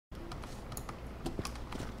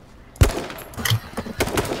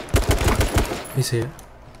He's here.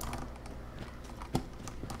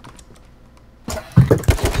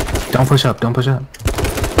 Don't push up, don't push up.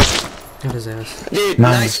 Got his ass. Dude,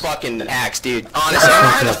 nice fucking axe, dude. Honestly, I'm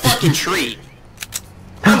behind a fucking tree.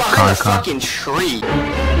 I'm behind a fucking tree.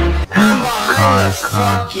 I'm behind a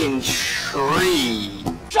fucking tree.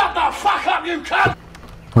 Shut the fuck up, you cunt!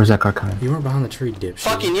 Where's that car coming? You weren't behind the tree, dipshit.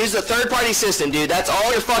 Fucking use the third-party system, dude. That's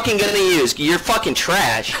all you're fucking gonna use. You're fucking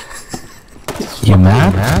trash. You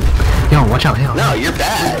mad? Yo, watch out, hell. No, you're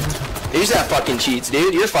bad. Use that fucking cheats,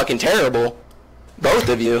 dude. You're fucking terrible. Both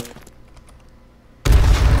of you.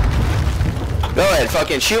 Go ahead,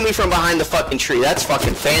 fucking shoot me from behind the fucking tree. That's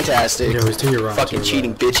fucking fantastic. Yo, he's to your right. Fucking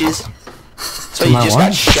cheating bitches. So you just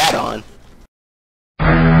got shat on.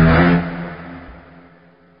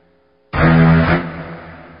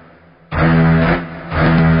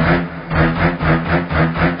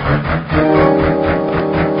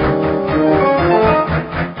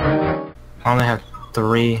 I only have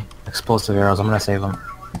 3 explosive arrows. I'm gonna save them.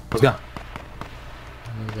 Let's go.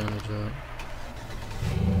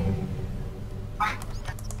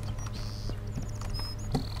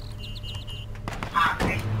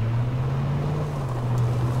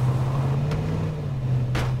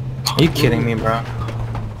 Are you kidding me, bro?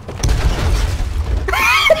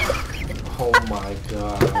 Oh my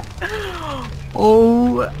god.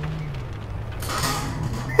 Oh.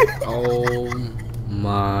 Oh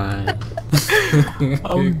my.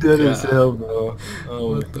 I'm dead as hell, bro.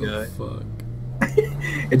 Oh what my the god. fuck?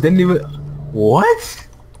 It didn't even. What?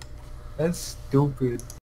 That's stupid.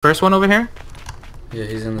 First one over here? Yeah,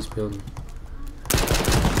 he's in this building.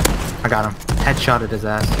 I got him. Headshotted his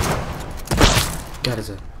ass. Got his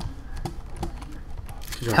ass.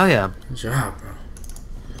 Hell yeah. Good job, bro.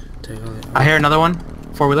 Take all the I hear another one.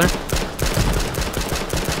 4-wheeler.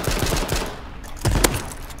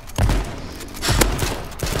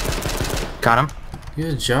 Got him.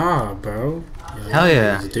 Good job, bro. Yo, Hell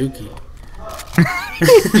yeah. He's a dookie.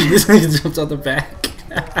 This nigga jumped out the back.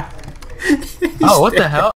 Oh, what the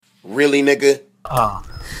hell? Really, nigga? Oh.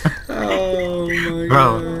 Oh my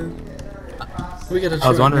Bro. god. We gotta try I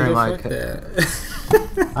was wondering, fuck like, that.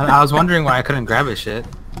 I was wondering why I couldn't grab his shit.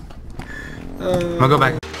 I'm gonna go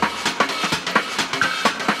back.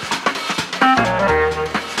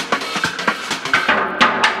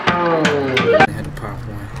 I had to pop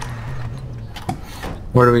one.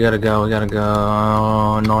 Where do we gotta go? We gotta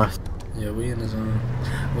go north. Yeah, we in the zone.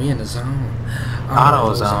 We in the zone.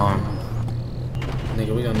 Auto zone.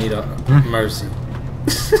 Nigga, we gonna need a mercy.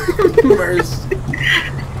 Mercy.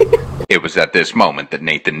 It was at this moment that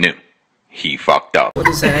Nathan knew. He fucked up. What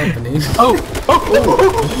is happening? Oh!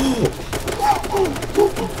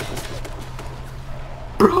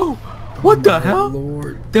 Bro! What the hell?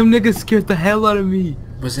 Lord. Them niggas scared the hell out of me.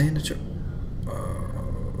 Was they in the truck?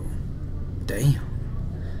 Damn.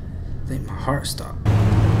 I think my heart stopped.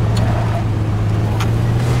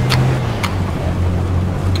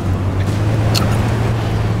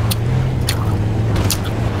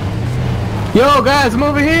 Yo, guys, I'm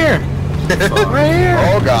over here. Right here.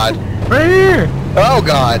 Oh god. Right here. Oh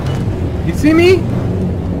god. You see me?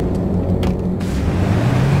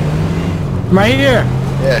 I'm right here.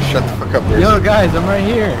 Yeah, shut the fuck up, dude. Yo, guys, I'm right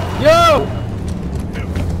here. Yo!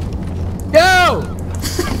 Yo!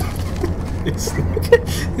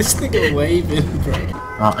 This nigga waving, bro.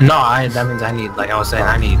 No, that means I need, like I was saying,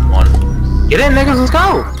 I need one. Get in, niggas, let's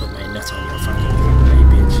go! Put my nuts on your fucking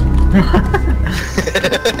bitch.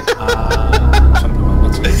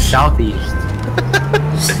 Southeast.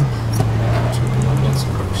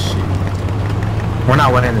 We're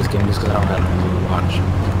not winning this game just because I don't have anything to watch.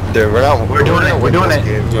 Dude, we're doing it. We're doing it.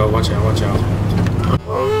 Yo, watch out, watch out.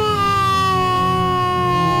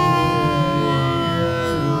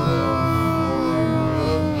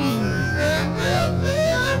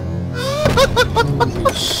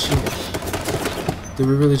 Holy shit. Did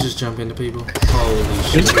we really just jump into people? Holy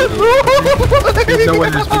shit. There's no way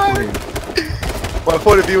there's people here. My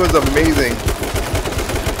point of view was amazing.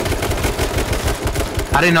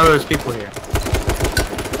 I didn't know there was people here.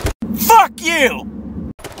 Fuck you!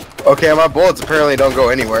 Okay, my bullets apparently don't go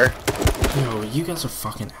anywhere. Yo, you guys are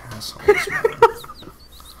fucking assholes.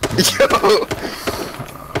 Yo!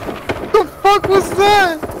 The fuck was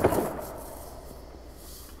that?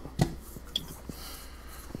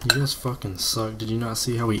 You guys fucking suck. Did you not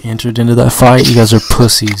see how we entered into that fight? You guys are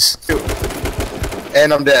pussies.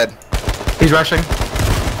 And I'm dead. He's rushing.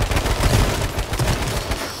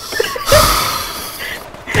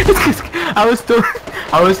 I was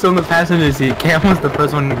still in the passenger seat. Cam was the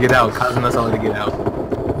first one to get out, causing us all to get out.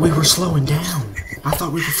 We were slowing down. I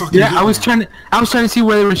thought we were fucking. Yeah, I was trying to see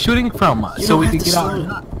where they were shooting from, so we could get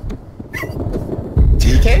out.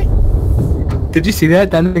 DK? Did you see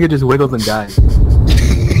that? That nigga just wiggled and died.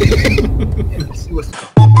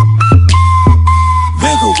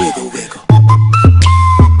 Wiggle, wiggle, wiggle.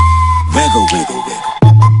 Wiggle, wiggle, wiggle.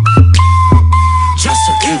 Just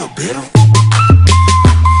a little bit of.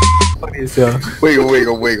 Funny as hell. Wiggle,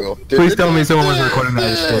 wiggle, wiggle. Please tell me someone was recording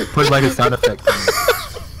that shit. Put like a sound effect.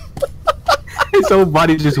 His whole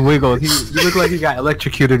body just wiggled. He looked like he got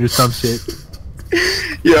electrocuted or some shit.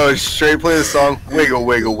 Yo, straight play the song. Wiggle,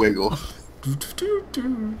 wiggle, wiggle.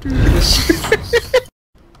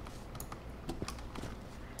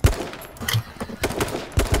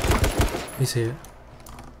 He's here.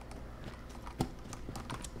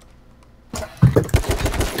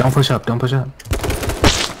 Don't push up. Don't push up.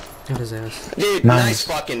 Got his ass. Dude, Nice. nice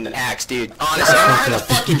fucking axe, dude. Honestly, I'm behind a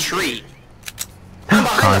fucking tree. I'm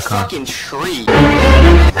behind a fucking tree.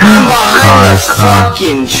 I'm behind a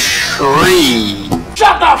fucking tree.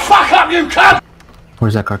 Shut the fuck up, you cunt!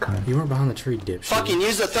 Where's that car coming? You weren't behind the tree, dipshit. Fucking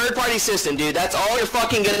use the third-party system, dude. That's all you're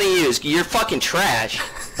fucking gonna use. You're fucking trash.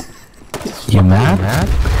 You mad?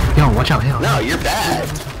 Yo, watch out. Hell. No, you're bad.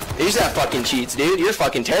 Use that fucking cheats, dude. You're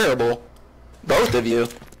fucking terrible. Both of you.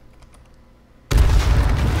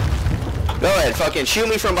 Go ahead, fucking shoot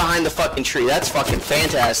me from behind the fucking tree. That's fucking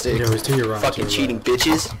fantastic. Yo, he's to your right. Fucking to your cheating right.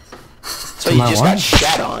 bitches. So you my just what? got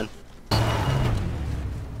shat on.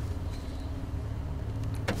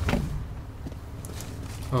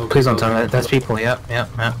 Oh, Please don't tell me that. That's people. Yep. There's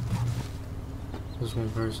one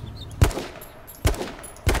person.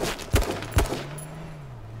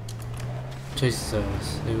 Chase his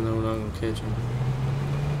ass, even though we're not gonna catch him.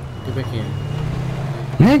 Get back in.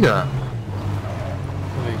 Nigga.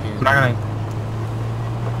 Get back in. I'm not gonna.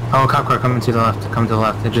 Oh, cop car coming to the left. Coming to the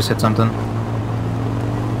left. It just hit something.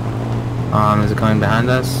 Is it coming behind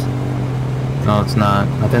us? No, it's not.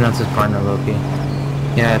 I think that's his partner, Loki.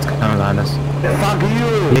 Yeah, it's coming behind us. Fuck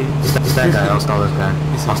you! It's that guy. I'll stall this guy.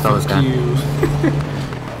 I'll stall this guy.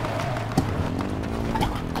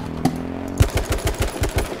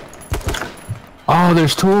 Oh,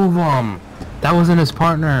 there's two of them. That wasn't his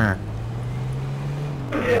partner.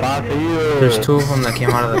 There's two of them that came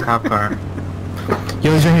out of the cop car.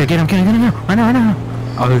 Yo, he's right here. Get him now. Right now.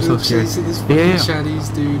 Oh, they're so serious. Yeah. Chinese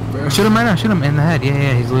dude, bro. Shoot him right now. Shoot him in the head.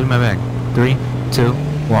 Yeah. He's looting my bag. 3, 2,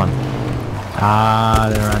 1. Ah,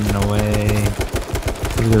 they're running away.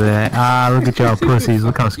 Look at that. Ah, look at y'all pussies.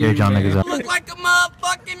 Look how scared y'all niggas are. Look like a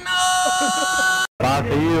motherfucking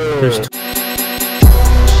There's two.